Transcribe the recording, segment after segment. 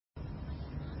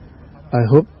I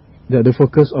hope that the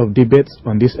focus of debates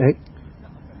on this act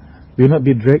will not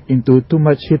be dragged into too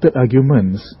much heated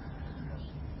arguments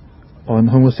on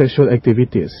homosexual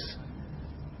activities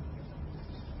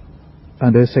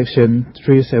under Section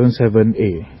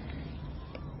 377A.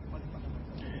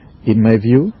 In my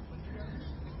view,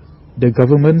 the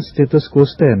government's status quo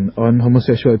stand on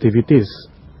homosexual activities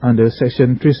under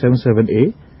Section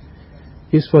 377A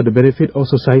is for the benefit of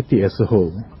society as a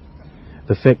whole.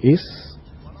 The fact is,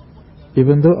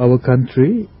 even though our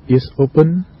country is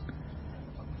open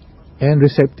and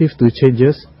receptive to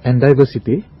changes and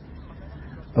diversity,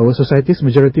 our society's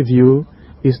majority view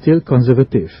is still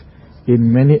conservative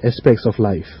in many aspects of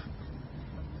life.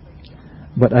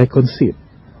 But I concede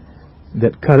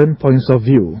that current points of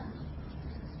view,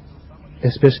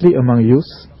 especially among youth,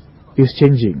 is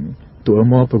changing to a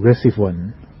more progressive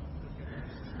one.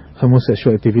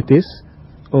 Homosexual activities,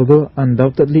 although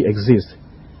undoubtedly exist,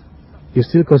 is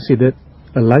still considered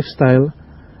a lifestyle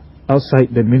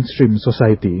outside the mainstream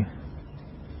society.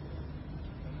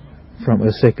 From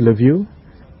a secular view,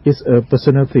 it's a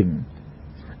personal thing,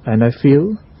 and I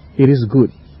feel it is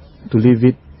good to leave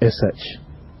it as such.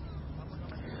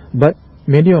 But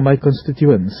many of my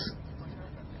constituents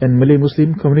and Malay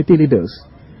Muslim community leaders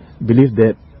believe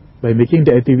that by making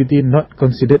the activity not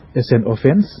considered as an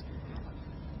offense,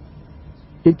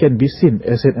 it can be seen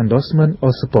as an endorsement or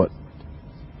support.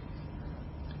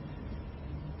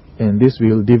 And this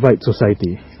will divide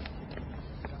society.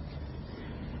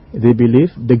 They believe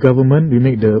the government will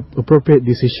make the appropriate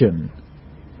decision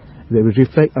that will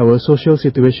reflect our social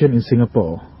situation in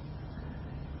Singapore.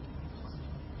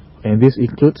 And this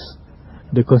includes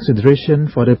the consideration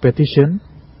for the petition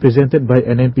presented by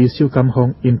NMP Siu Kam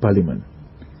Hong in Parliament.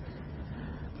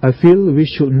 I feel we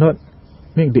should not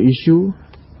make the issue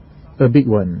a big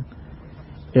one,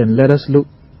 and let us look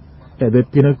at the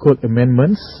Penal Code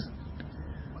amendments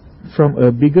from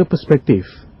a bigger perspective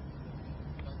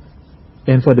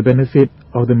and for the benefit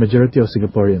of the majority of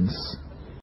Singaporeans.